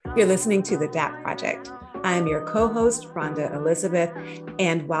You're listening to The DAP Project. I'm your co-host, Rhonda Elizabeth.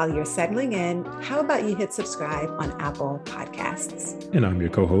 And while you're settling in, how about you hit subscribe on Apple Podcasts? And I'm your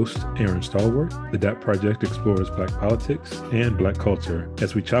co-host, Aaron Stalwart. The DAP Project explores Black politics and Black culture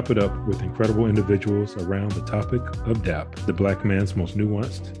as we chop it up with incredible individuals around the topic of DAP, the Black man's most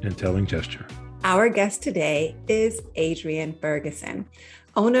nuanced and telling gesture. Our guest today is Adrian Ferguson,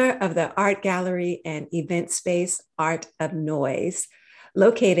 owner of the art gallery and event space Art of Noize,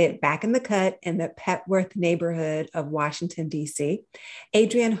 located back in the cut in the Petworth neighborhood of Washington, D.C.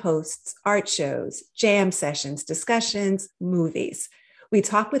 Adrian hosts art shows, jam sessions, discussions, movies. We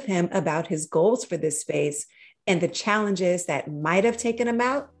talk with him about his goals for this space and the challenges that might have taken him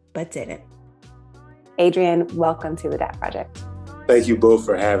out, but didn't. Adrian, welcome to the DAP Project. Thank you both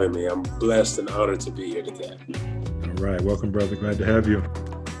for having me. I'm blessed and honored to be here today. All right. Welcome, brother. Glad to have you.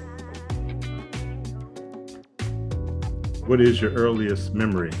 What is your earliest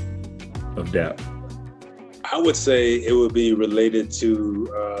memory of DAP? I would say it would be related to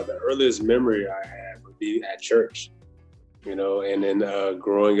the earliest memory I had would be at church, and then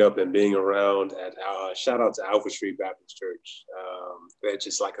growing up and being around at, shout out to Alfred Street Baptist Church. That's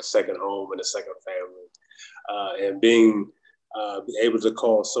just like a second home and a second family. And being able to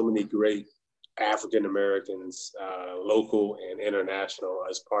call so many great African Americans, local and international,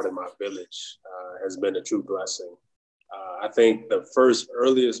 as part of my village has been a true blessing. I think the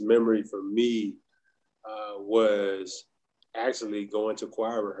earliest memory for me was actually going to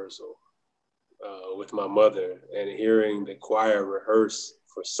choir rehearsal with my mother and hearing the choir rehearse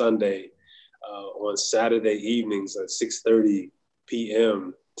for Sunday on Saturday evenings at 6:30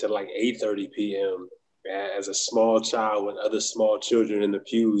 p.m. to like 8:30 p.m. as a small child with other small children in the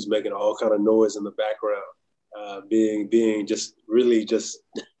pews making all kind of noise in the background, being just really just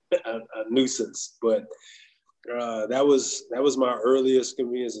a nuisance. But that was my earliest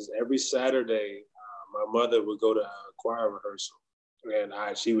conveniences. Every Saturday, my mother would go to choir rehearsal,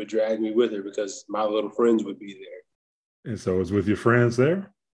 and she would drag me with her because my little friends would be there. And so it was with your friends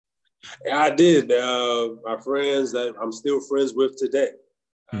there? Yeah, I did. My friends that I'm still friends with today.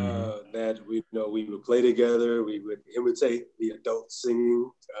 That we would play together. We would imitate the adults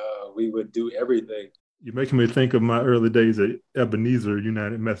singing. We would do everything. You're making me think of my early days at Ebenezer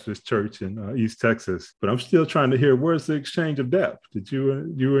United Methodist Church in East Texas. But I'm still trying to hear, where's the exchange of DAP? Did you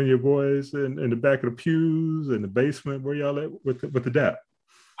and your boys in the back of the pews, in the basement, where y'all at with the DAP?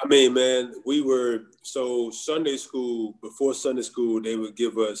 I mean, man, so Sunday school, before Sunday school, they would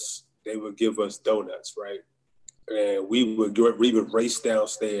give us donuts, right? And we would race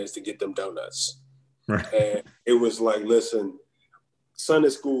downstairs to get them donuts. Right. And it was like, listen, Sunday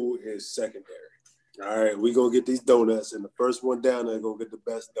school is secondary. All right, we're going to get these donuts, and the first one down there going to get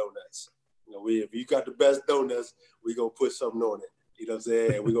the best donuts. If you got the best donuts, we're going to put something on it. You know what I'm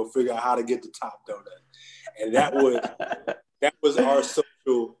saying? And we're going to figure out how to get the top donut. And that was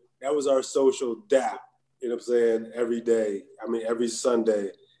our social DAP, you know what I'm saying, every day. I mean, every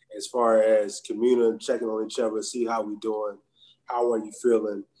Sunday, as far as communing, checking on each other, see how we doing, how are you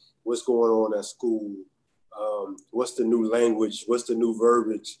feeling, what's going on at school, what's the new language, what's the new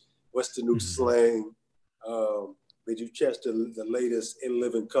verbiage, what's the new slang? Did you catch the latest In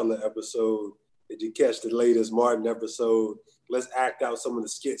Living Color episode? Did you catch the latest Martin episode? Let's act out some of the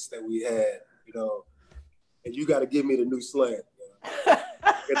skits that we had, and you got to give me the new slang.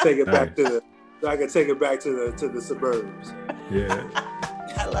 I can take it back to the suburbs. Yeah.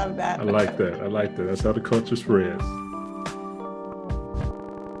 I love that. I like that. That's how the culture spreads.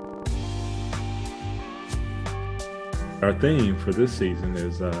 Our theme for this season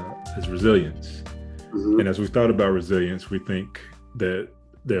is resilience. Mm-hmm. And as we thought about resilience, we think that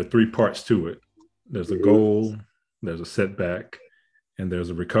there are three parts to it. There's a goal, there's a setback, and there's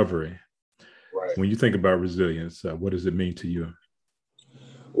a recovery. Right. When you think about resilience, what does it mean to you?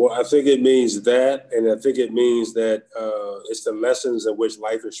 Well, I think it means that, and I think it means that it's the lessons in which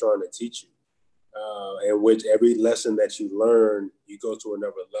life is trying to teach you, in which every lesson that you learn, you go to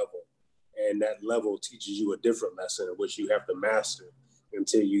another level. And that level teaches you a different lesson in which you have to master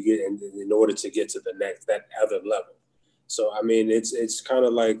until you get in order to get to that other level. So, I mean, it's kind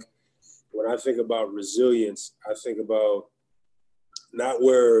of like when I think about resilience, I think about not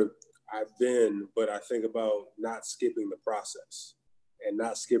where I've been, but I think about not skipping the process and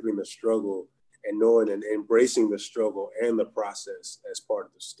not skipping the struggle and knowing and embracing the struggle and the process as part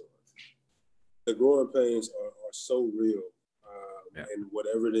of the story. The growing pains are so real in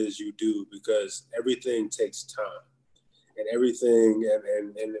whatever it is you do, because everything takes time. And everything,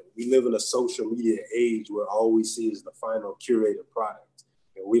 and we live in a social media age where all we see is the final curated product.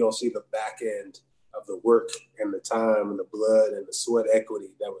 And we don't see the back end of the work and the time and the blood and the sweat equity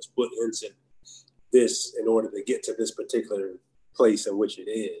that was put into this in order to get to this particular place in which it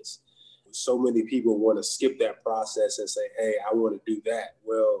is. So many people want to skip that process and say, hey, I want to do that.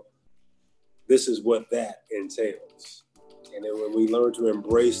 Well, this is what that entails. And then when we learn to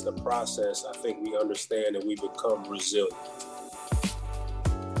embrace the process, I think we understand and we become resilient.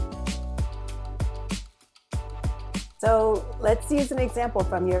 So let's use an example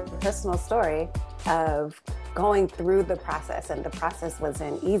from your personal story of going through the process, and the process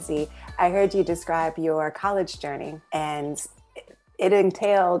wasn't easy. I heard you describe your college journey, and it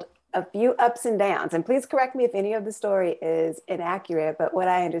entailed a few ups and downs. And please correct me if any of the story is inaccurate, but what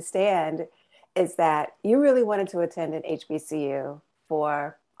I understand is that you really wanted to attend an HBCU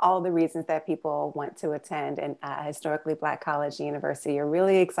for all the reasons that people want to attend a historically Black college and university. You're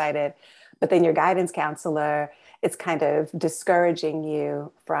really excited, but then your guidance counselor is kind of discouraging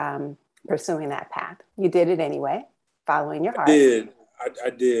you from pursuing that path. You did it anyway, following your heart. I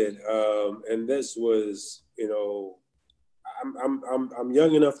did. And this was, I'm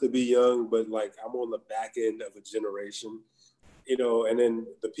young enough to be young, but like I'm on the back end of a generation, and then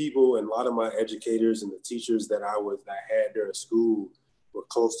the people and a lot of my educators and the teachers that I had during school were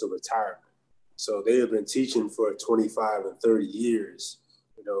close to retirement. So they have been teaching for 25 and 30 years,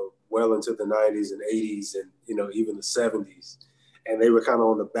 well into the 90s and 80s and, even the 70s. And they were kind of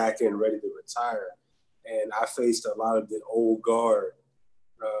on the back end ready to retire. And I faced a lot of the old guard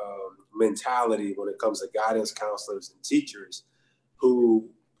mentality when it comes to guidance counselors and teachers who,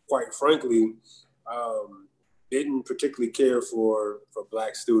 quite frankly, didn't particularly care for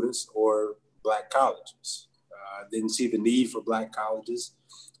Black students or Black colleges. Didn't see the need for Black colleges,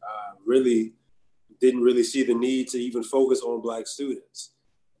 really didn't really see the need to even focus on Black students.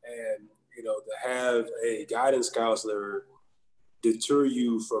 And, to have a guidance counselor deter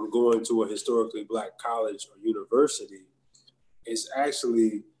you from going to a historically Black college or university is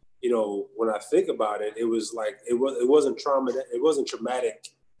actually, when I think about it, it was like, it wasn't traumatic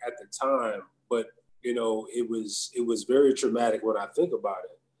at the time, but, it was very traumatic when I think about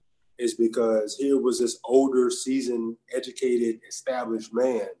it. Is because here was this older, seasoned, educated, established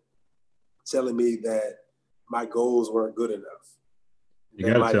man telling me that my goals weren't good enough.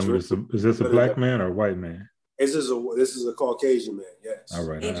 You got to tell me, is this a Black man or a white man? This is a Caucasian man, yes. All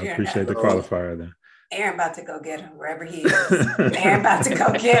right, Adrian, I appreciate the qualifier then. Aaron about to go get him wherever he is. Aaron about to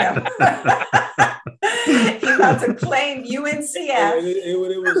go get him. He's about to claim UNCF.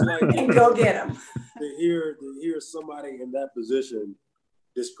 It was like and go get him. To hear somebody in that position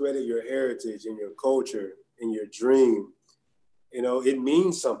discredit your heritage and your culture and your dream, it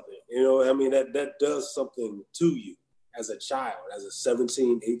means something. That does something to you as a child, as a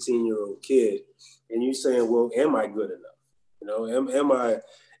 17, 18-year-old kid. And you saying, well, am I good enough?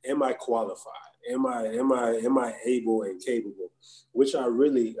 Am I qualified? Am I able and capable? Which I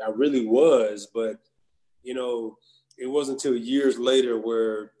really was, but it wasn't until years later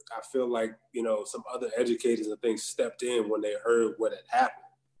where I feel like, some other educators and things stepped in when they heard what had happened,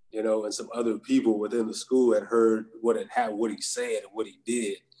 and some other people within the school had heard what he said and what he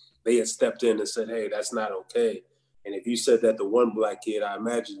did. They had stepped in and said, hey, that's not okay. And if you said that to one Black kid, I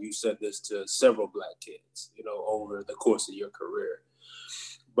imagine you said this to several Black kids, over the course of your career.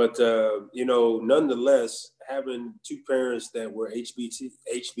 But, nonetheless, having two parents that were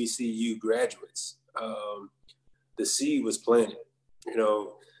HBCU graduates, the seed was planted,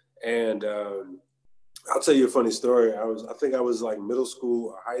 and I'll tell you a funny story. I think I was like middle school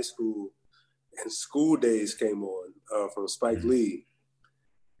or high school, and School Days came on from Spike Lee.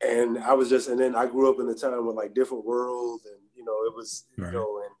 And and then I grew up in a time with like Different World, and it was, right.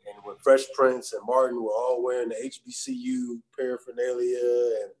 And when Fresh Prince and Martin were all wearing the HBCU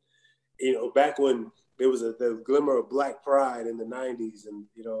paraphernalia, and back when there was the glimmer of Black pride in the 90s, and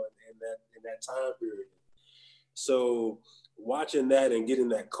in that time period. So watching that and getting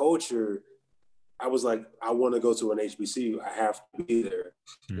that culture, I was like, I want to go to an HBCU. I have to be there.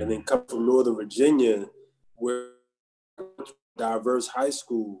 Mm-hmm. And then come from Northern Virginia, where diverse high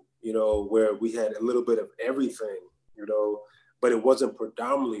school, where we had a little bit of everything, but it wasn't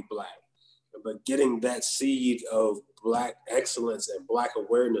predominantly Black. But getting that seed of Black excellence and Black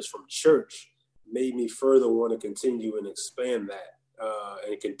awareness from church made me further want to continue and expand that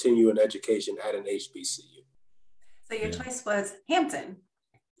and continue an education at an HBCU. So your choice was Hampton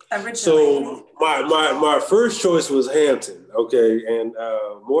originally. So my first choice was Hampton, okay, and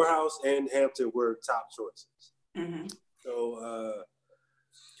Morehouse and Hampton were top choices. Mm-hmm. So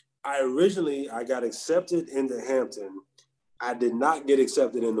I got accepted into Hampton. I did not get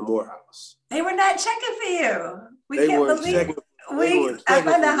accepted into Morehouse. They were not checking for you. I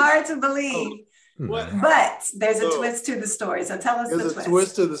find that hard to believe. What? But there's a twist to the story. So tell us the twist. There's a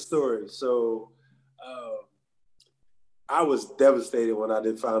twist to the story. So I was devastated when I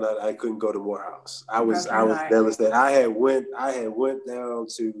found out I couldn't go to Morehouse. I was devastated. I had went down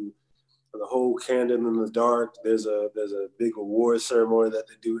to the whole Candle in the Dark. There's a big award ceremony that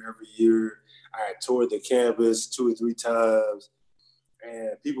they do every year. I had toured the campus 2 or 3 times,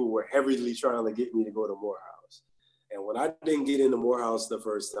 and people were heavily trying to get me to go to Morehouse. And when I didn't get into Morehouse the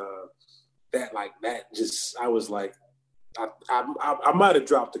first time, I was like, I might have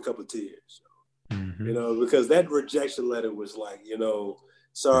dropped a couple of tears. Mm-hmm. Because that rejection letter was like,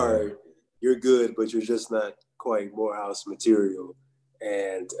 sorry, you're good, but you're just not quite Morehouse material.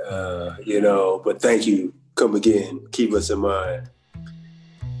 And, but thank you. Come again. Keep us in mind.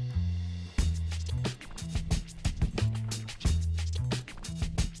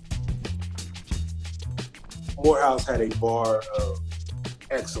 Morehouse had a bar of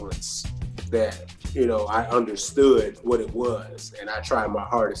excellence that, I understood what it was, and I tried my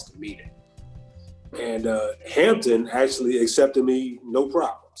hardest to meet it. And Hampton actually accepted me, no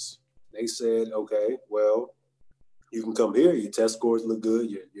problems. They said, okay, well, you can come here. Your test scores look good.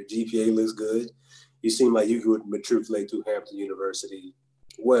 Your GPA looks good. You seem like you could matriculate through Hampton University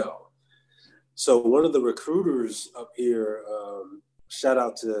well. So one of the recruiters up here, shout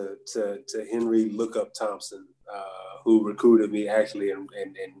out to Henry Lookup Thompson, who recruited me actually and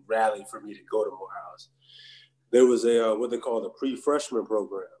rallied for me to go to Morehouse. There was a what they call the pre-freshman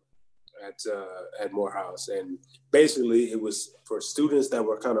program at Morehouse, and basically it was for students that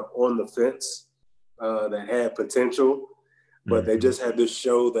were kind of on the fence, that had potential, but they just had to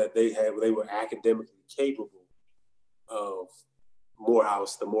show that they were academically capable of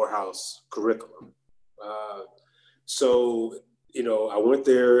the Morehouse curriculum. So I went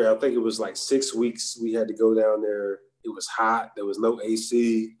there. I think it was like 6 weeks. We had to go down there. It was hot. There was no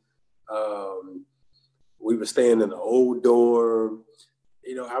AC. We were staying in an old dorm.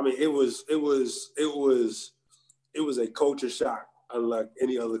 It was a culture shock, unlike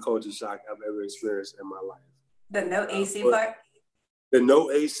any other culture shock I've ever experienced in my life. The no AC part? The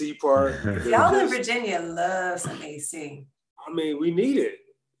no AC part. Y'all in Virginia love some AC. We need it.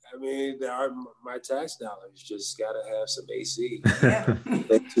 My tax dollars just gotta have some AC. Yeah.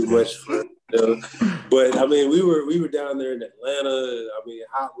 That's too much for But we were down there in Atlanta.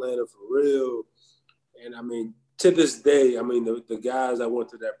 Hot Atlanta for real. And to this day, the guys that went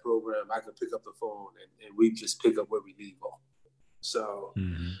through that program, I could pick up the phone and we just pick up where we leave off. So,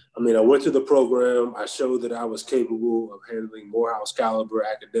 I went through the program. I showed that I was capable of handling Morehouse caliber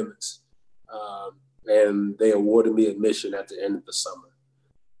academics. And they awarded me admission at the end of the summer.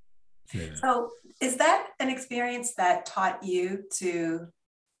 Yeah. So is that an experience that taught you to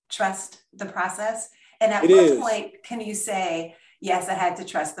trust the process? And at what point can you say, yes, I had to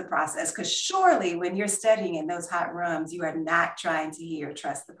trust the process? Because surely when you're studying in those hot rooms, you are not trying to hear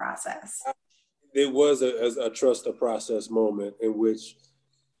trust the process. It was a trust the process moment in which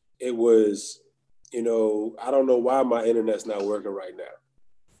it was, I don't know why my internet's not working right now.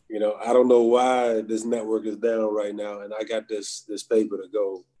 I don't know why this network is down right now and I got this paper to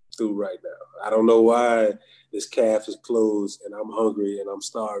go through right now. I don't know why this calf is closed and I'm hungry and I'm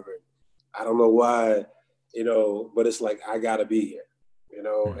starving. I don't know why, but it's like, I gotta be here,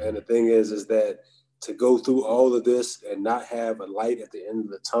 and the thing is that to go through all of this and not have a light at the end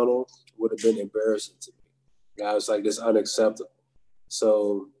of the tunnel would have been embarrassing to me. I was like, this unacceptable.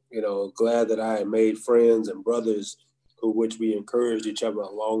 So, glad that I had made friends and brothers which we encouraged each other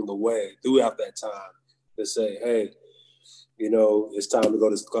along the way throughout that time to say, hey, it's time to go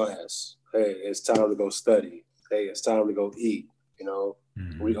to class. Hey, it's time to go study. Hey, it's time to go eat.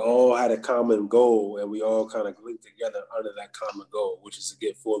 We all had a common goal and we all kind of linked together under that common goal, which is to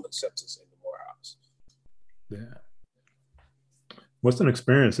get full acceptance in the Morehouse. Yeah. What's an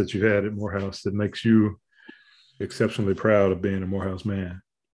experience that you had at Morehouse that makes you exceptionally proud of being a Morehouse man,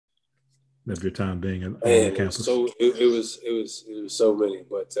 of your time being on the campus? So it was so many,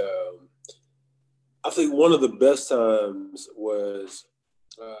 but I think one of the best times was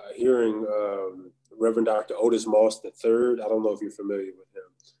hearing Reverend Dr. Otis Moss III. I don't know if you're familiar with him,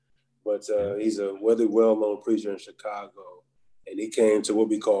 but he's a really well-known preacher in Chicago, and he came to what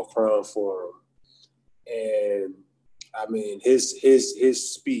we call Crown Forum, and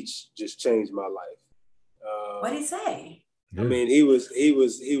his speech just changed my life. What did he say? Yeah. He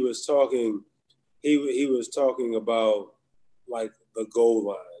was talking about like the goal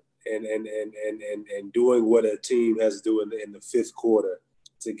line. And doing what a team has to do in the fifth quarter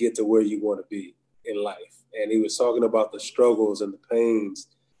to get to where you want to be in life. And he was talking about the struggles and the pains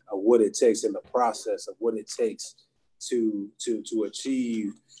of what it takes in the process of what it takes to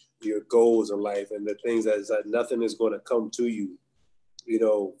achieve your goals in life and the things that nothing is going to come to you,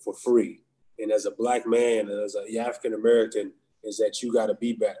 for free. And as a Black man and as an African American, is that you got to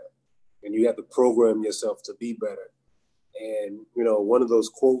be better, and you have to program yourself to be better. And one of those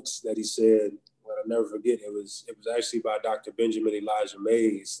quotes that he said, I'll never forget. It was actually by Dr. Benjamin Elijah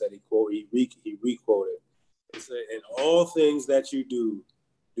Mays that he re-quoted. He said, "In all things that you do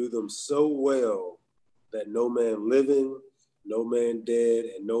them so well that no man living, no man dead,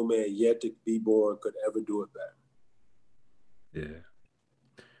 and no man yet to be born could ever do it better." Yeah.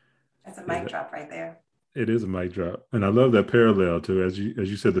 That's a mic drop right there. It is a mic drop. And I love that parallel to, as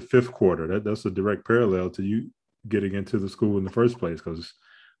you said, the fifth quarter. That's a direct parallel to you getting into the school in the first place, because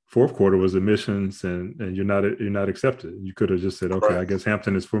fourth quarter was admissions and you're not accepted. You could have just said, okay, I guess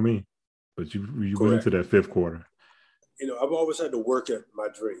Hampton is for me. But you went into that fifth quarter. I've always had to work at my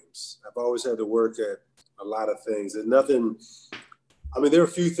dreams. I've always had to work at a lot of things. There's nothing, there are a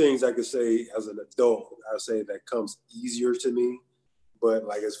few things I could say as an adult, I would say that comes easier to me. But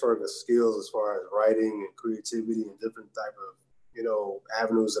like as far as skills, as far as writing and creativity and different type of,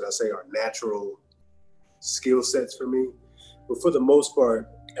 avenues that I say are natural skill sets for me. But for the most part,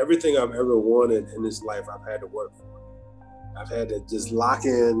 everything I've ever wanted in this life, I've had to work for. I've had to just lock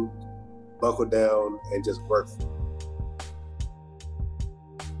in, buckle down, and just work for it.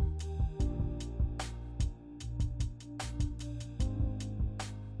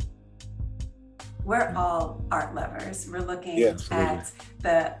 We're all art lovers. We're looking at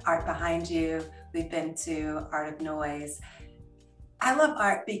the art behind you. We've been to Art of Noize. I love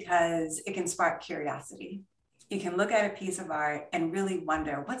art because it can spark curiosity. You can look at a piece of art and really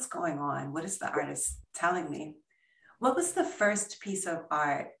wonder, what's going on? What is the artist telling me? What was the first piece of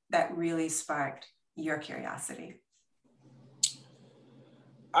art that really sparked your curiosity?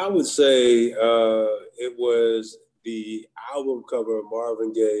 I would say it was the album cover of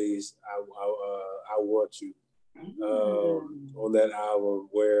Marvin Gaye's I Want You, on that album,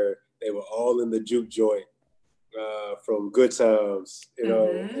 where they were all in the juke joint from Good Times,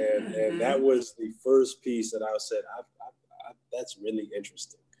 and that was the first piece that I said, that's really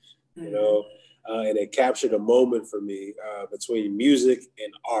interesting, and it captured a moment for me between music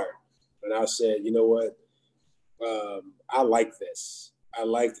and art. And I said, you know what, I like this. I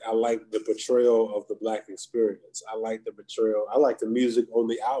like the portrayal of the Black experience. I like the music on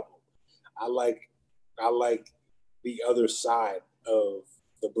the album. I like the other side of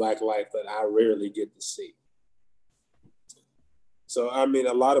the Black life that I rarely get to see. So a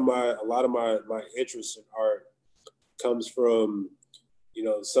lot of my interest in art comes from,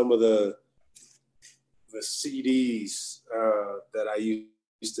 some of the CDs that I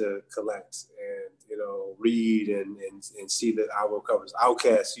used to collect and read and see the album covers.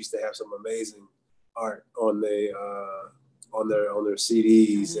 Outkast used to have some amazing art on their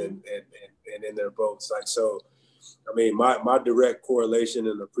CDs and in their books. Like, so, my direct correlation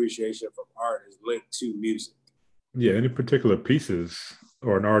and appreciation from art is linked to music. Yeah, any particular pieces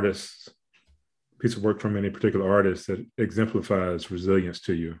or piece of work from any particular artist that exemplifies resilience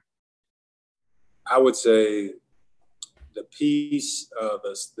to you? I would say the piece,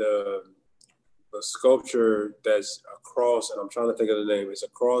 the sculpture that's across, and I'm trying to think of the name, it's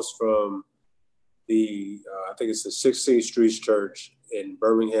across from I think it's the 16th Street Church in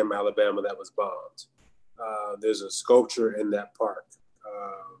Birmingham, Alabama, that was bombed. There's a sculpture in that park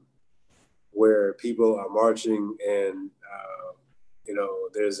where people are marching, and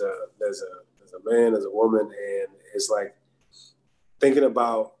there's a man, there's a woman, and it's like thinking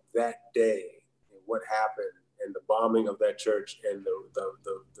about that day and what happened and the bombing of that church and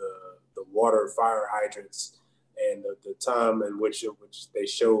the water fire hydrants and the time in which they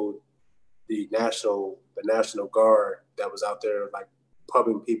showed the National Guard that was out there like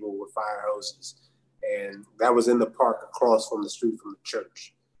pumping people with fire hoses, and that was in the park across from the street from the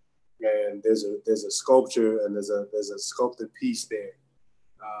church. And there's a sculpture and there's a sculpted piece there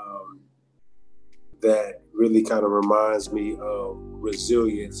that really kind of reminds me of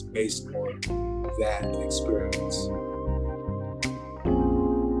resilience based on that experience.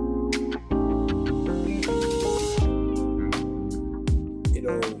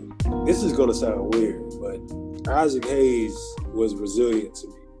 This is gonna sound weird, but Isaac Hayes was resilient to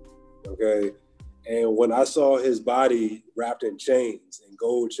me, okay? And when I saw his body wrapped in chains, in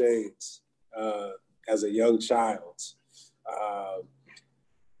gold chains, as a young child,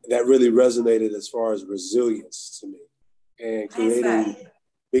 that really resonated as far as resilience to me and creating,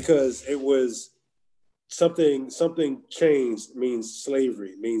 because it was something changed means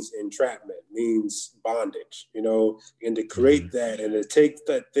slavery, means entrapment, means bondage, and to create that and to take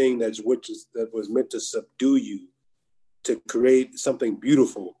that thing that was meant to subdue you to create something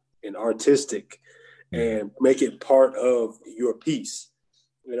beautiful and artistic and make it part of your piece.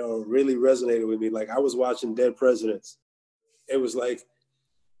 You know, really resonated with me. Like I was watching Dead Presidents. It was like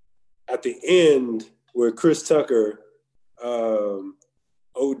at the end where Chris Tucker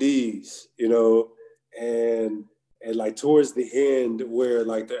ODs, you know, and like towards the end where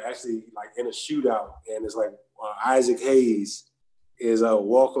like they're actually like in a shootout and it's like Isaac Hayes is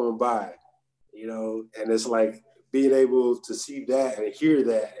walking by, you know, and it's like being able to see that and hear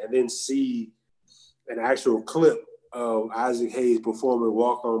that and then see an actual clip of Isaac Hayes performing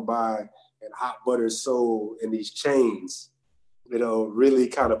Walk On By and Hot Buttered Soul in these chains, you know, really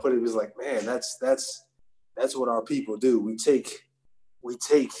kind of put it was like, man, that's what our people do. We take,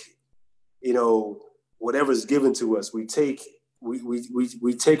 you know, whatever's given to us. We take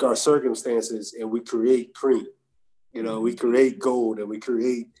our circumstances and we create cream. You know, we create gold and we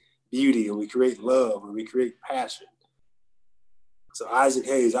create beauty and we create love and we create passion. So Isaac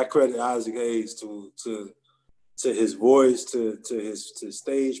Hayes, I credit Isaac Hayes to his voice, to his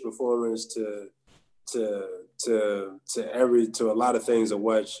stage performance, to a lot of things of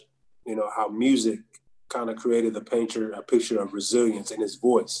which, you know, how music kind of created a picture of resilience in his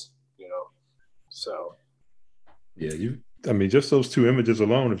voice, you know. So yeah, just those two images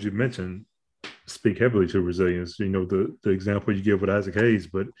alone, as you mentioned, speak heavily to resilience. You know, the example you give with Isaac Hayes,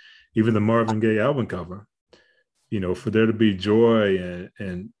 but even the Marvin Gaye album cover, you know, for there to be joy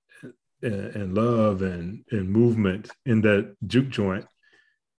and love and movement in that juke joint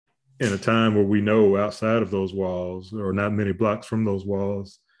in a time where we know outside of those walls or not many blocks from those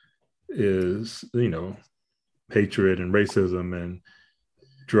walls is, you know, hatred and racism and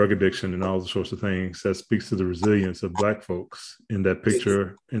drug addiction and all the sorts of things. That speaks to the resilience of Black folks in that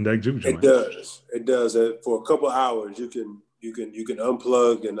picture, in that juke joint. It does. For a couple of hours, you can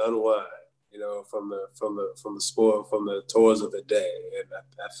unplug and unwind, you know, from the sport, from the tours of the day. And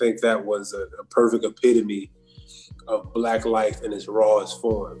I think that was a perfect epitome of Black life in its rawest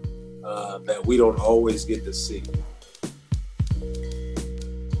form that we don't always get to see.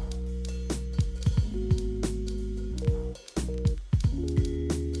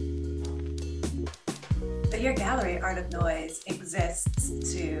 Your gallery, Art of Noize, exists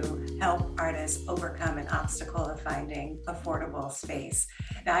to help artists overcome an obstacle of finding affordable space.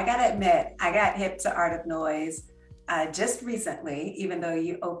 Now, I gotta admit, I got hip to Art of Noize just recently, even though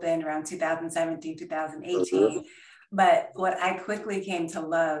you opened around 2017, 2018. But what I quickly came to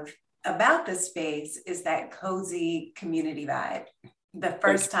love about the space is that cozy community vibe. The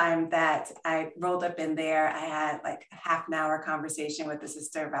first time that I rolled up in there, I had like a half an hour conversation with the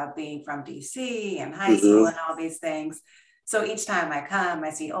sister about being from DC and high school and all these things. So each time I come, I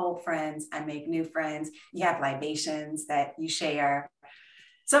see old friends, I make new friends. You have libations that you share.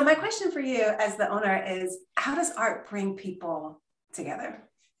 So my question for you as the owner is, how does art bring people together?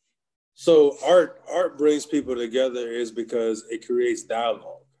 So art brings people together is because it creates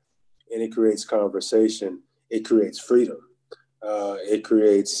dialogue and it creates conversation. It creates freedom.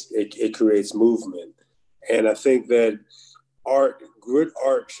 It creates movement. And I think that good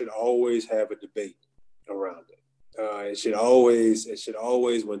art should always have a debate around it. It should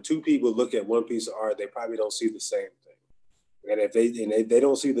always, when two people look at one piece of art, they probably don't see the same thing. And if they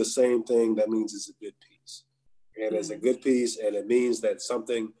don't see the same thing, that means it's a good piece. And it's a good piece, and it means that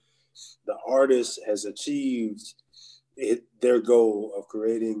something the artist has achieved their goal of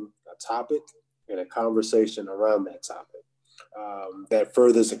creating a topic and a conversation around that topic. That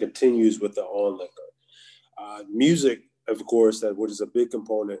furthers and continues with the onlooker. Music, of course, which is a big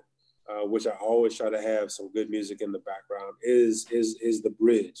component, which I always try to have some good music in the background, is the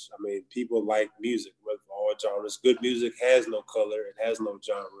bridge. I mean, people like music with all genres. Good music has no color, it has no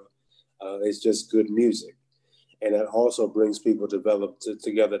genre. It's just good music. And it also brings people together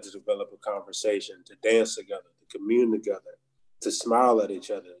to develop a conversation, to dance together, to commune together, to smile at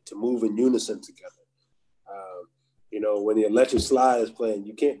each other, to move in unison together. You know, when the electric slide is playing,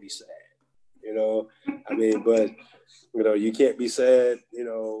 you can't be sad, you know? I mean, but, you know, you can't be sad, you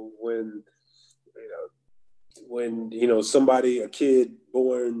know, when somebody, a kid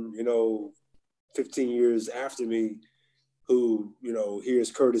born, you know, 15 years after me who, you know,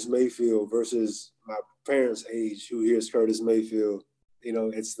 hears Curtis Mayfield versus my parents' age who hears Curtis Mayfield, you know,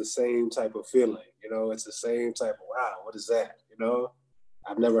 it's the same type of feeling, you know, it's the same type of, wow, what is that, you know?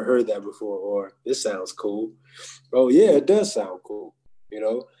 I've never heard that before, or this sounds cool. Oh yeah, it does sound cool. You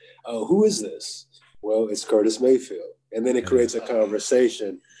know, who is this? Well, it's Curtis Mayfield. And then it creates a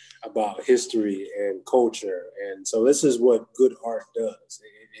conversation about history and culture. And so this is what good art does.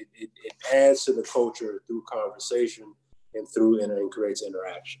 It adds to the culture through conversation and creates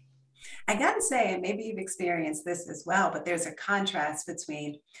interaction. I got to say, and maybe you've experienced this as well, but there's a contrast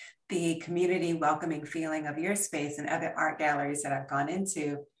between the community welcoming feeling of your space and other art galleries that I've gone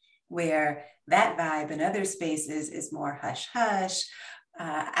into, where that vibe in other spaces is more hush hush.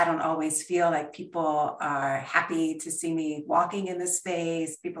 I don't always feel like people are happy to see me walking in the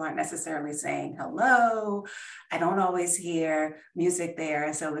space. People aren't necessarily saying hello. I don't always hear music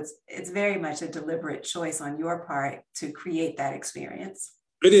there. So it's very much a deliberate choice on your part to create that experience.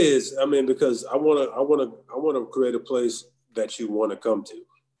 It is. I mean, because I want to create a place that you want to come to.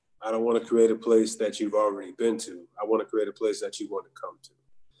 I don't want to create a place that you've already been to. I want to create a place that you want to come to.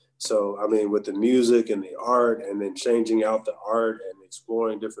 So, I mean, with the music and the art, and then changing out the art and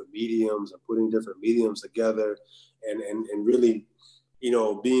exploring different mediums and putting different mediums together, and really,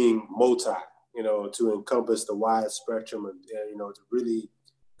 being multi, to encompass the wide spectrum, and to really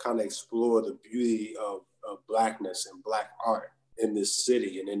kind of explore the beauty of Blackness and Black art in this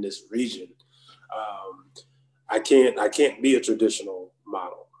city and in this region. I can't be a traditional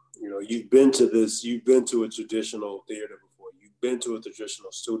model. You've been to a traditional theater before. You've been to a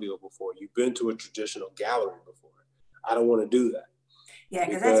traditional studio before. You've been to a traditional gallery before. I don't want to do that. Yeah,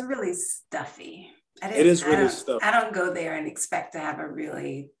 because that's really stuffy. It is really stuffy. I don't go there and expect to have a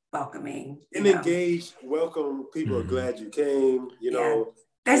really welcoming and engaged, welcome. People are glad you came.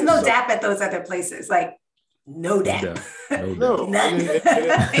 There's no DAP at those other places. Like no DAP. No. None.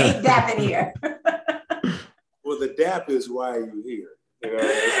 Ain't DAP in here. Well, the DAP is why you're here.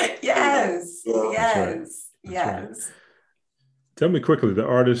 Yes. Yes. Right. Tell me quickly, the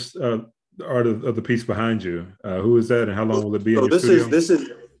art of the piece behind you. Who is that, and how long will it be in your studio?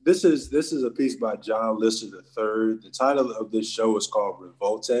 This is a piece by John Lister III. The title of this show is called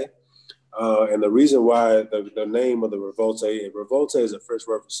Revolte. And the reason why the name of the Revolte is a French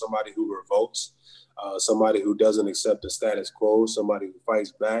word for somebody who revolts, somebody who doesn't accept the status quo, somebody who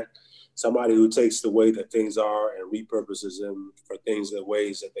fights back, somebody who takes the way that things are and repurposes them for things in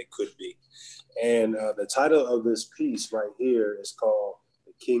ways that they could be. And the title of this piece right here is called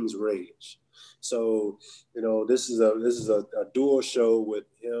The King's Rage. So, this is a duo show with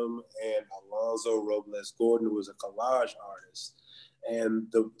him and Alonzo Robles Gordon, who is a collage artist.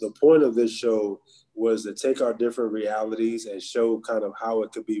 And the point of this show was to take our different realities and show kind of how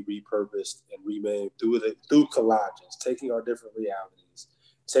it could be repurposed and remade through collages, taking our different realities,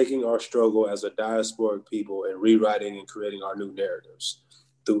 taking our struggle as a diasporic people and rewriting and creating our new narratives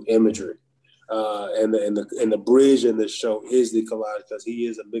through imagery. And the bridge in this show is the collage, because he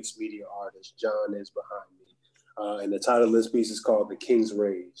is a mixed media artist. John is behind me. And the title of this piece is called The King's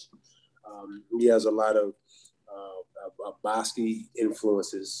Rage. He has a lot of Basque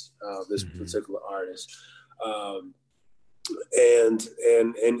influences, this particular artist.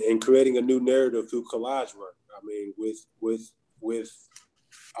 And creating a new narrative through collage work. I mean, with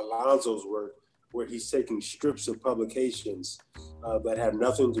Alonzo's work, where he's taking strips of publications that have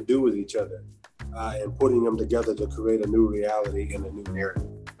nothing to do with each other and putting them together to create a new reality and a new narrative.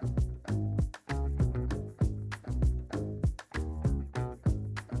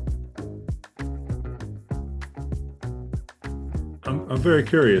 I'm very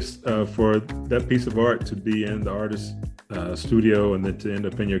curious for that piece of art to be in the artist's studio and then to end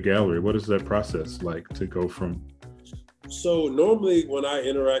up in your gallery. What is that process like to go from? So normally when I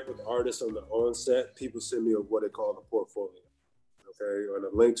interact with artists on the onset, people send me what they call a portfolio, okay, or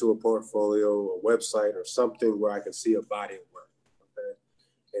a link to a portfolio, a website, or something where I can see a body of work, okay.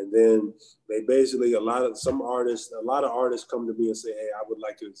 And then they basically, a lot of artists come to me and say, hey, I would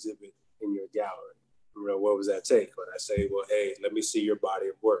like to exhibit in your gallery. What was that take? When I say, well, hey, let me see your body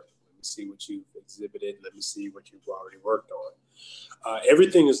of work. Let me see what you've exhibited. Let me see what you've already worked on.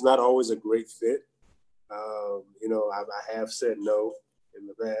 Everything is not always a great fit. I have said no in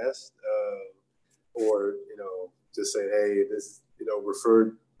the past, or just say, hey, this,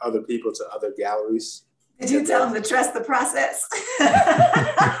 referred other people to other galleries. Did you tell them to trust the process?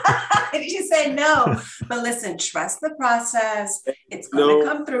 Did you say no? But listen, trust the process. It's going to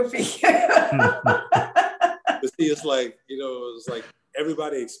come through for you. But see, it's like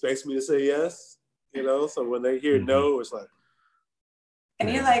everybody expects me to say yes, so when they hear no, it's like. And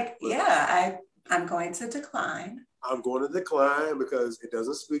you're like, yeah, I'm going to decline. I'm going to decline because it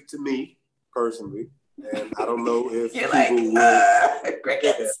doesn't speak to me personally. And I don't know if I don't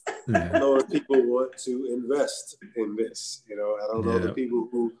know if people want to invest in this. I don't know the people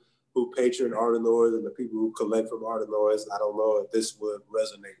who patron Art of Noize and the people who collect from Art of Noize. I don't know if this would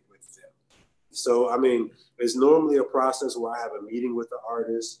resonate with them. So, I mean, it's normally a process where I have a meeting with the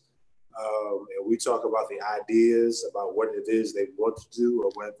artist, and we talk about the ideas, about what it is they want to do, or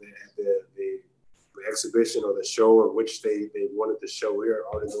what the exhibition or the show in which they wanted to show here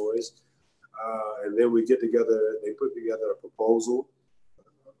at Art of Noize. And then we get together, they put together a proposal,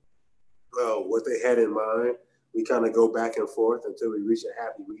 what they had in mind. We kind of go back and forth until we reach a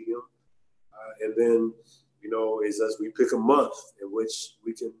happy medium. And then, is us, we pick a month in which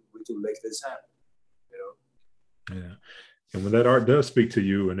we can make this happen, Yeah. And when that art does speak to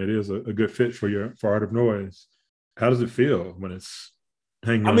you and it is a good fit for Art of Noize, how does it feel when it's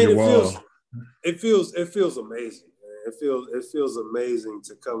hanging on your wall? It feels amazing. Man. It feels amazing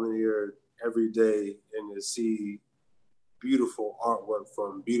to come in here every day and to see beautiful artwork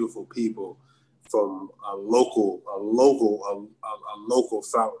from beautiful people, from a local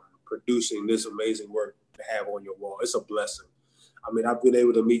fountain producing this amazing work to have on your wall. It's a blessing. I mean, I've been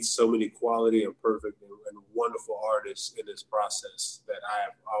able to meet so many quality and perfect and wonderful artists in this process that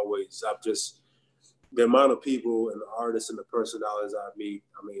the amount of people and the artists and the personalities I meet,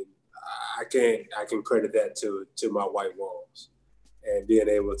 I mean, I can credit that to my white walls and being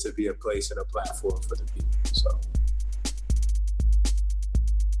able to be a place and a platform for the people. So.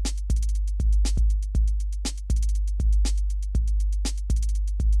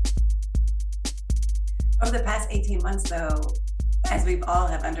 Over the past 18 months, though, as we've all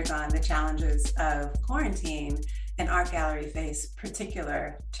have undergone the challenges of quarantine, an art gallery faced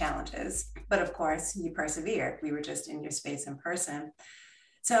particular challenges. But of course, you persevered. We were just in your space in person.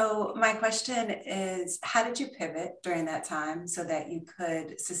 So my question is, how did you pivot during that time so that you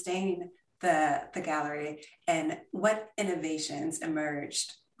could sustain the gallery? And what innovations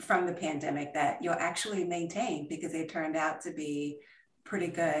emerged from the pandemic that you'll actually maintain because they turned out to be pretty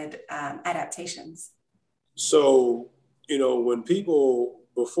good adaptations? So, when people,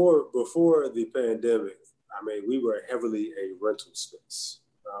 before the pandemic, I mean, we were heavily a rental space.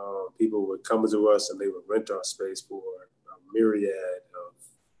 People would come to us and they would rent our space for a myriad of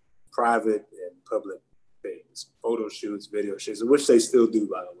private and public things, photo shoots, video shoots, which they still do,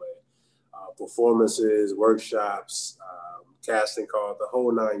 by the way. Performances, workshops, casting calls, the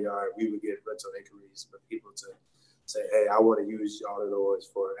whole 9 yards. We would get rental inquiries for people to say, hey, I want to use Art of Noize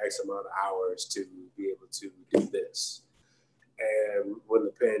for X amount of hours to be able to do this. And when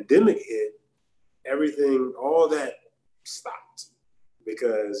the pandemic hit, everything, all that stopped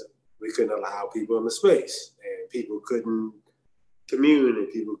because we couldn't allow people in the space and people couldn't commune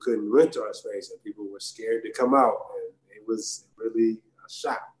and people couldn't rent our space and people were scared to come out. And it was really a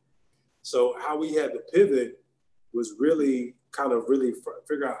shock. So how we had to pivot was really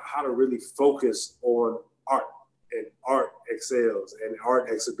figure out how to really focus on art and art excels and art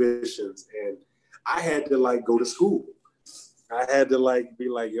exhibitions. And I had to go to school. I had to be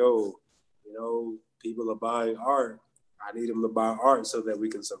like, yo, people are buying art. I need them to buy art so that we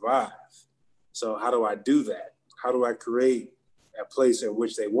can survive. So how do I do that? How do I create a place in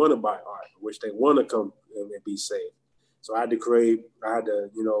which they want to buy art, in which they want to come and be safe? So I had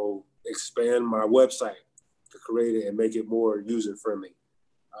to expand my website to create it and make it more user-friendly.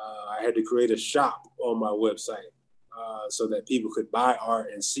 I had to create a shop on my website so that people could buy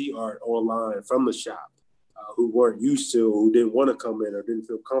art and see art online from the shop who weren't used to, who didn't want to come in or didn't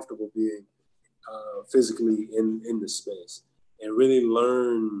feel comfortable being physically in the space, and really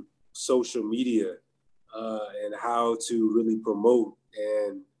learn social media and how to really promote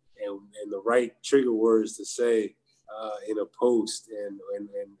and the right trigger words to say in a post and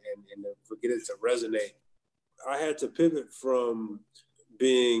get it to resonate. I had to pivot from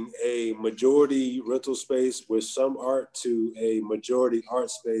being a majority rental space with some art to a majority art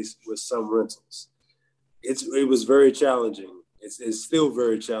space with some rentals. It was very challenging. It's still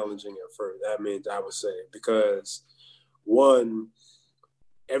very challenging at first. I would say, because one,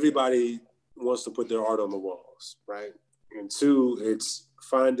 everybody wants to put their art on the walls, right? And two, it's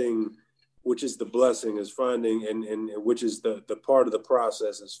finding, which is the blessing, is finding, and which is the part of the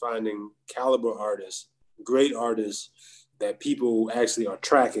process, is finding caliber artists, great artists that people actually are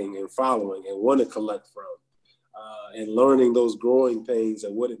tracking and following and want to collect from, and learning those growing pains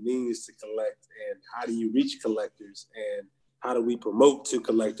and what it means to collect and how do you reach collectors and how do we promote to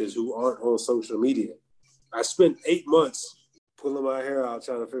collectors who aren't on social media. I spent 8 months pulling my hair out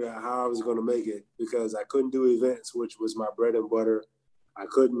trying to figure out how I was going to make it because I couldn't do events, which was my bread and butter. I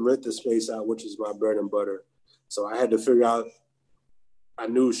couldn't rent the space out, which is my bread and butter. So I had to figure out a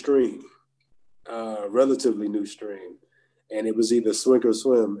new stream, relatively new stream. And it was either swim or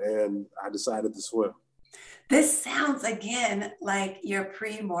swim, and I decided to swim. This sounds, again, like your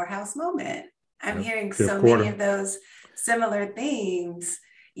pre-Morehouse moment. I'm hearing so many of those similar themes,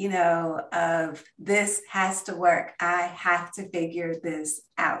 of this has to work. I have to figure this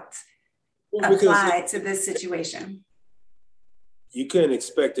out, apply to this situation. you can't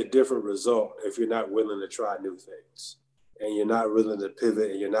expect a different result if you're not willing to try new things, and you're not willing to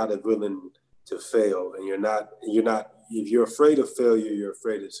pivot, and you're not willing to fail, and you're not, if you're afraid of failure, you're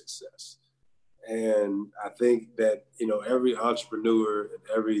afraid of success. And I think that, every entrepreneur and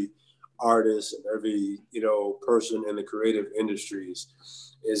every artist and every, person in the creative industries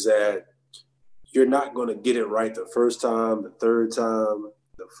is that you're not going to get it right the first time, the third time,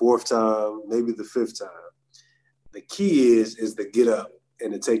 the fourth time, maybe the fifth time. The key is to get up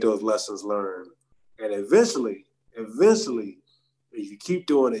and to take those lessons learned. And eventually, if you keep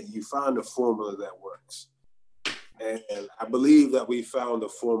doing it, you find a formula that works. And I believe that we found a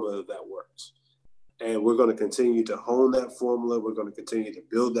formula that works. And we're going to continue to hone that formula. We're going to continue to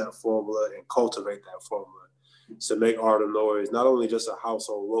build that formula and cultivate that formula to make Art of Noize not only just a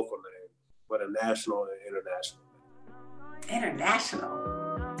household local name, but a national and international name.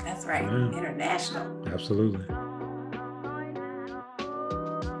 International. That's right. Yeah. International. Absolutely.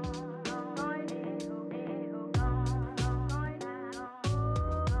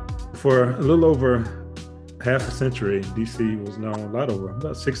 For a little over half a century, DC was known, a lot over,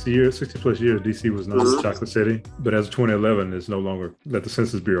 about 60 plus years, DC was known as Chocolate City. But as of 2011, it's no longer, let the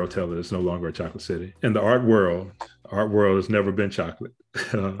Census Bureau tell it, it's no longer a chocolate city. In the art world has never been chocolate.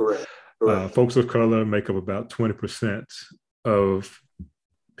 Correct. Folks of color make up about 20% of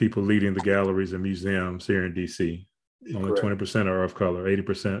people leading the galleries and museums here in DC. Only 20% are of color,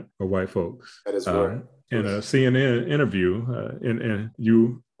 80% are white folks. That is right. In a CNN interview, and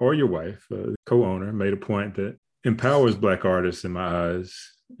you or your wife, co-owner, made a point that empowers Black artists in my eyes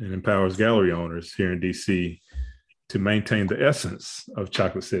and empowers gallery owners here in DC to maintain the essence of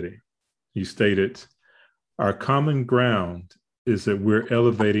Chocolate City. You stated, our common ground is that we're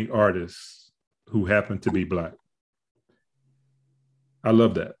elevating artists who happen to be Black. I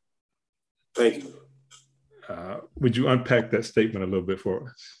love that. Thank you. Would you unpack that statement a little bit for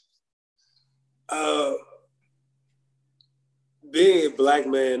us? Being a Black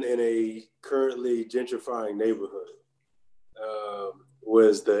man in a currently gentrifying neighborhood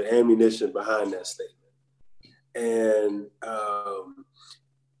was the ammunition behind that statement. And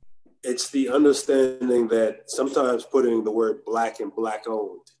it's the understanding that sometimes putting the word Black and Black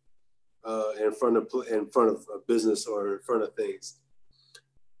owned in front of a business or in front of things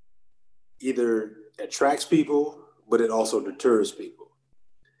either attracts people, but it also deters people.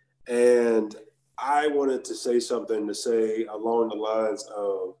 And I wanted to say something to say along the lines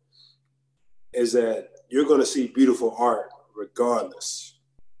of, is that you're going to see beautiful art regardless,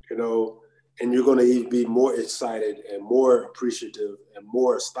 and you're going to be more excited and more appreciative and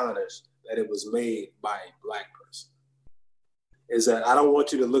more astonished that it was made by a Black person. Is that I don't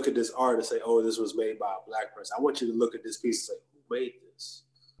want you to look at this art and say, oh, this was made by a Black person. I want you to look at this piece and say, who made this?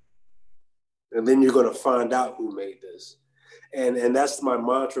 And then you're going to find out who made this. And that's my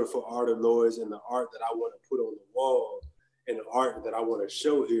mantra for Art of Noize, and the art that I want to put on the wall and the art that I want to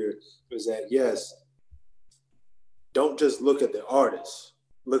show here is that, yes, don't just look at the artist,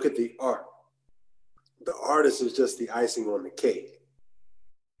 look at the art. The artist is just the icing on the cake.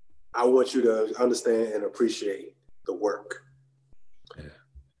 I want you to understand and appreciate the work. Yeah.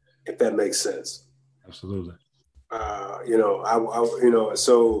 If that makes sense. Absolutely.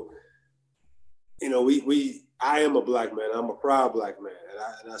 I am a Black man. I'm a proud Black man.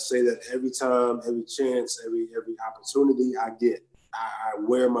 And I say that every time, every chance, every opportunity I get, I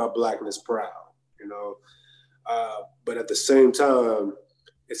wear my Blackness proud, But at the same time,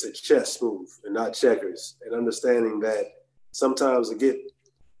 it's a chess move and not checkers. And understanding that sometimes to get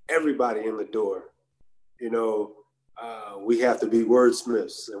everybody in the door, we have to be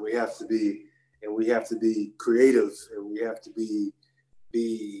wordsmiths, and we have to be creative, and we have to be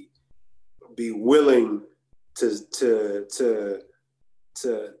willing to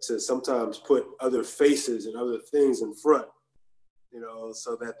sometimes put other faces and other things in front,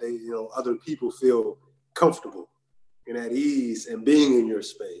 so that they, other people feel comfortable and at ease and being in your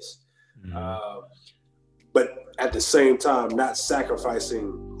space. Mm-hmm. But at the same time, not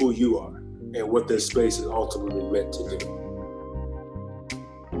sacrificing who you are and what this space is ultimately meant to do.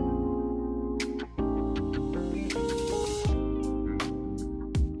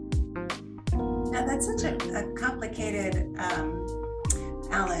 That's such a complicated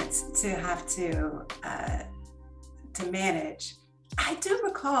balance to have to manage. I do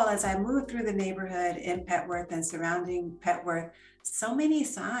recall as I moved through the neighborhood in Petworth and surrounding Petworth, so many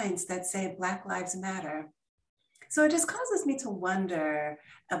signs that say Black Lives Matter. So it just causes me to wonder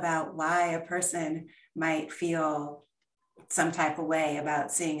about why a person might feel some type of way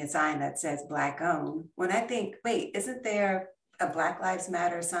about seeing a sign that says Black owned, when I think, wait, isn't there a Black Lives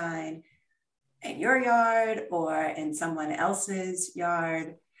Matter sign in your yard or in someone else's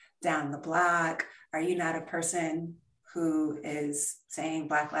yard down the block? Are you not a person who is saying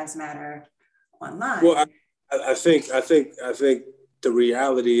Black Lives Matter online? Well, I think the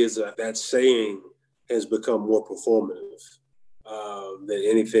reality is that saying has become more performative than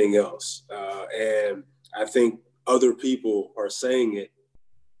anything else. And I think other people are saying it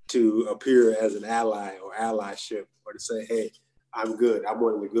to appear as an ally or allyship, or to say, hey, I'm good. I'm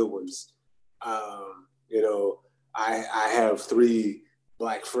one of the good ones. You know, I have 3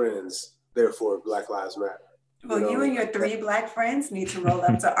 Black friends, therefore Black Lives Matter. Well, you and your 3 Black friends need to roll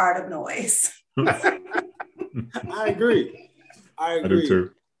up to Art of Noize. I agree. I do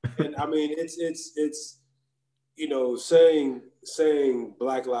too. And I mean, it's you know, saying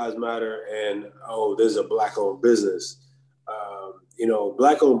Black Lives Matter and, oh, there's a Black-owned business. You know,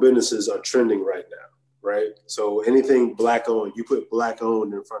 Black-owned businesses are trending right now, right? So anything Black-owned, you put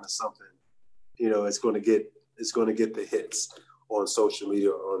Black-owned in front of something, you know, it's going to get the hits on social media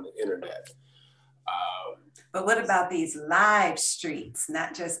or on the internet. But what about these live streets,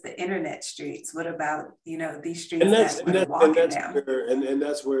 not just the internet streets? What about, you know, these streets that we're walking down? And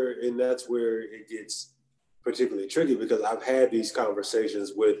that's where it gets particularly tricky, because I've had these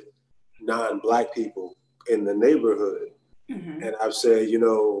conversations with non-Black people in the neighborhood. Mm-hmm. And I've said, you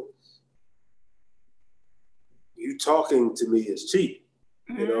know, you talking to me is cheap.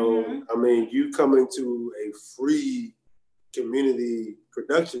 You know, I mean, you coming to a free community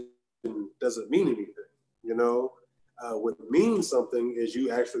production doesn't mean anything. You know, what means something is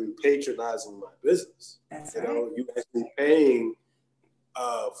you actually patronizing my business. That's you right. know, you actually paying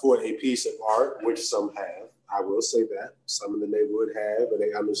for a piece of art, which some have. I will say that some in the neighborhood have, and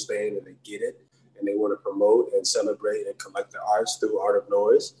they understand and they get it, and they want to promote and celebrate and collect the arts through Art of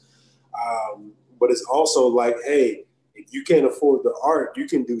Noize. But it's also like, hey, if you can't afford the art, you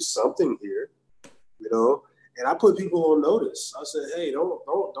can do something here, you know. And I put people on notice. I said, hey,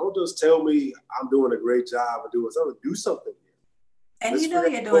 don't just tell me I'm doing a great job or doing something. Do something here. And you know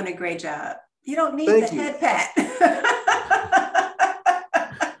you're doing a great job. You don't need the head pat.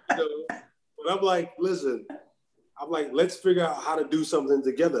 You know, but I'm like, listen, let's figure out how to do something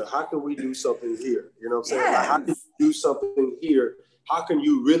together. How can we do something here? You know what I'm saying? Yes. Like, how can you do something here? How can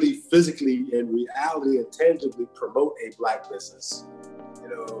you really physically and reality and tangibly promote a Black business? You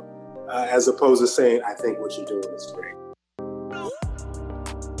know, as opposed to saying, I think what you're doing is great.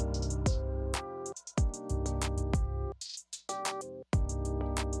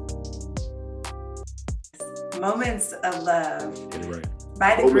 Moments of Love. Right.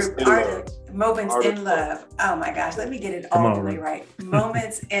 By the group Moments in Love. Oh my gosh, let me get it all the way right.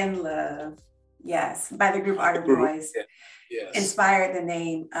 Moments in Love. Yes, by the group Art of Noize. Yes. Inspired the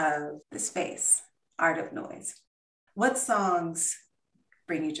name of the space, Art of Noize. What songs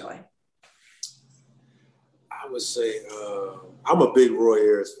bring you joy? I would say I'm a big Roy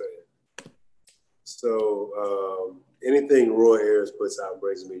Ayers fan. So anything Roy Ayers puts out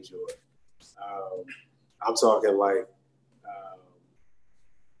brings me joy. I'm talking like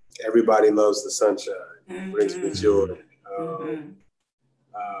Everybody Loves the Sunshine, brings me joy.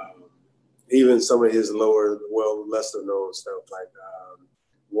 Even some of his lesser known stuff like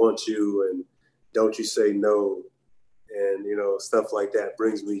Want You and Don't You Say No, and you know, stuff like that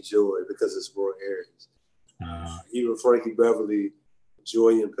brings me joy because it's Roy Ayers. Even Frankie Beverly,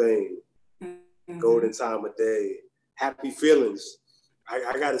 Joy and Pain, Golden Time of Day, Happy Feelings.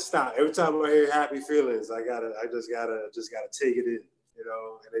 I gotta stop. Every time I hear Happy Feelings, I just gotta take it in, you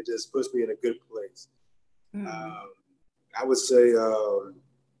know, and it just puts me in a good place. I would say a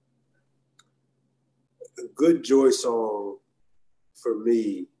good joy song for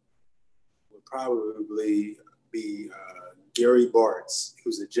me would probably be Gary Bartz,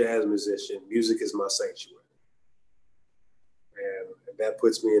 who's a jazz musician. Music is my sanctuary. And that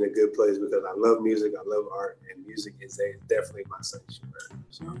puts me in a good place because I love music, I love art, and music is definitely my sanctuary.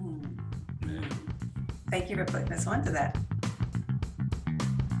 So. Thank you for putting us on to that.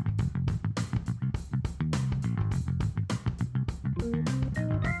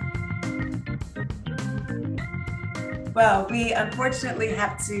 Well, we unfortunately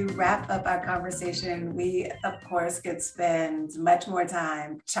have to wrap up our conversation. We, of course, could spend much more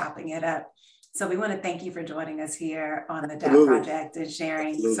time chopping it up. So we want to thank you for joining us here on the DAP Project and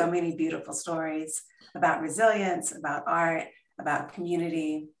sharing so many beautiful stories about resilience, about art, about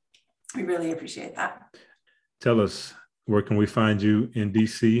community. We really appreciate that. Tell us, where can we find you in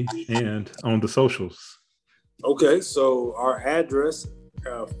DC and on the socials? Okay, so our address,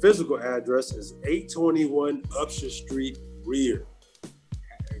 physical address is 821 Upshur Street, rear.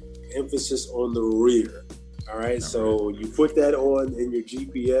 Emphasis on the rear. All right, so you put that on in your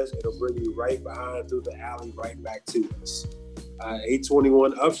GPS, it'll bring you right behind through the alley, right back to us.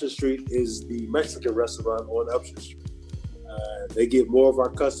 821 Upshur Street is the Mexican restaurant on Upshur Street. They get more of our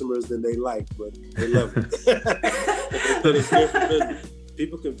customers than they like, but they love it. But it's good for business.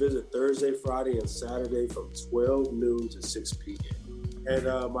 People can visit Thursday, Friday, and Saturday from 12 noon to 6 p.m. And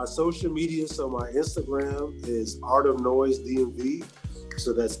my social media, so my Instagram is Art of Noize DMV.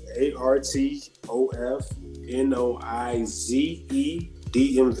 So that's ARTOFNOIZE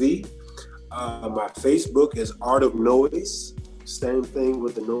DMV. My Facebook is Art of Noize. Same thing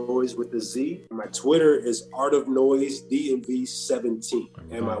with the noise with the Z. My Twitter is Art of Noize DMV 17.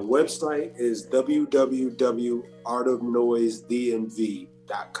 And my website is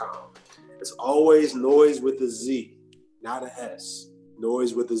www.artofnoizedmv.com. It's always Noize with a Z, not a S.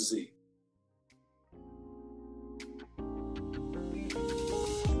 Noize with a Z.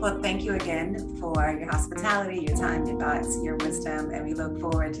 Well, thank you again for your hospitality, your time, your thoughts, your wisdom, and we look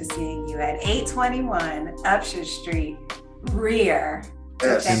forward to seeing you at 821 Upshur Street, rear.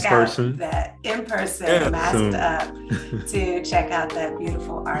 Yes, check in person. That in person, masked soon. up, to check out that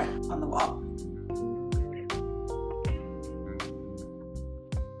beautiful art on the wall.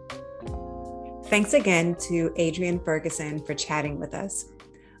 Thanks again to Adrian Ferguson for chatting with us.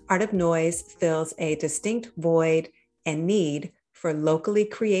 Art of Noize fills a distinct void and need for locally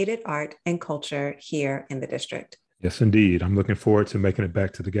created art and culture here in the district. Yes, indeed. I'm looking forward to making it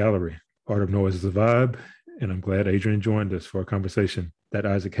back to the gallery. Art of Noize is a vibe, and I'm glad Adrian joined us for a conversation. That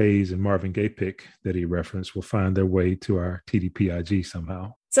Isaac Hayes and Marvin Gaye pick that he referenced will find their way to our TDPIG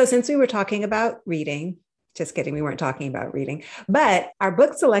somehow. So since we were talking about reading, just kidding, we weren't talking about reading, but our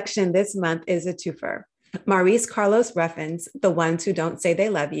book selection this month is a twofer. Maurice Carlos Ruffin's The Ones Who Don't Say They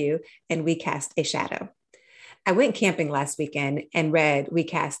Love You and We Cast a Shadow. I went camping last weekend and read We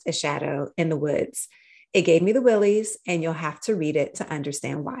Cast a Shadow in the Woods. It gave me the willies, and you'll have to read it to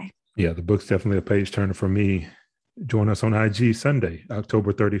understand why. Yeah, the book's definitely a page turner for me. Join us on IG Sunday,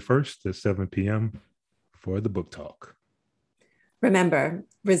 October 31st at 7 p.m. for the book talk. Remember,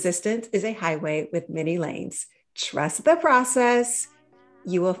 resistance is a highway with many lanes. Trust the process.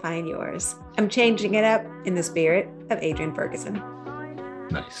 You will find yours. I'm changing it up in the spirit of Adrian Ferguson.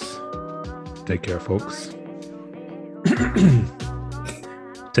 Nice. Take care, folks.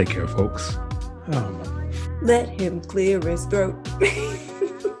 Take care, folks. Let him clear his throat.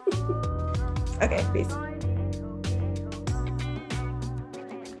 Okay, peace.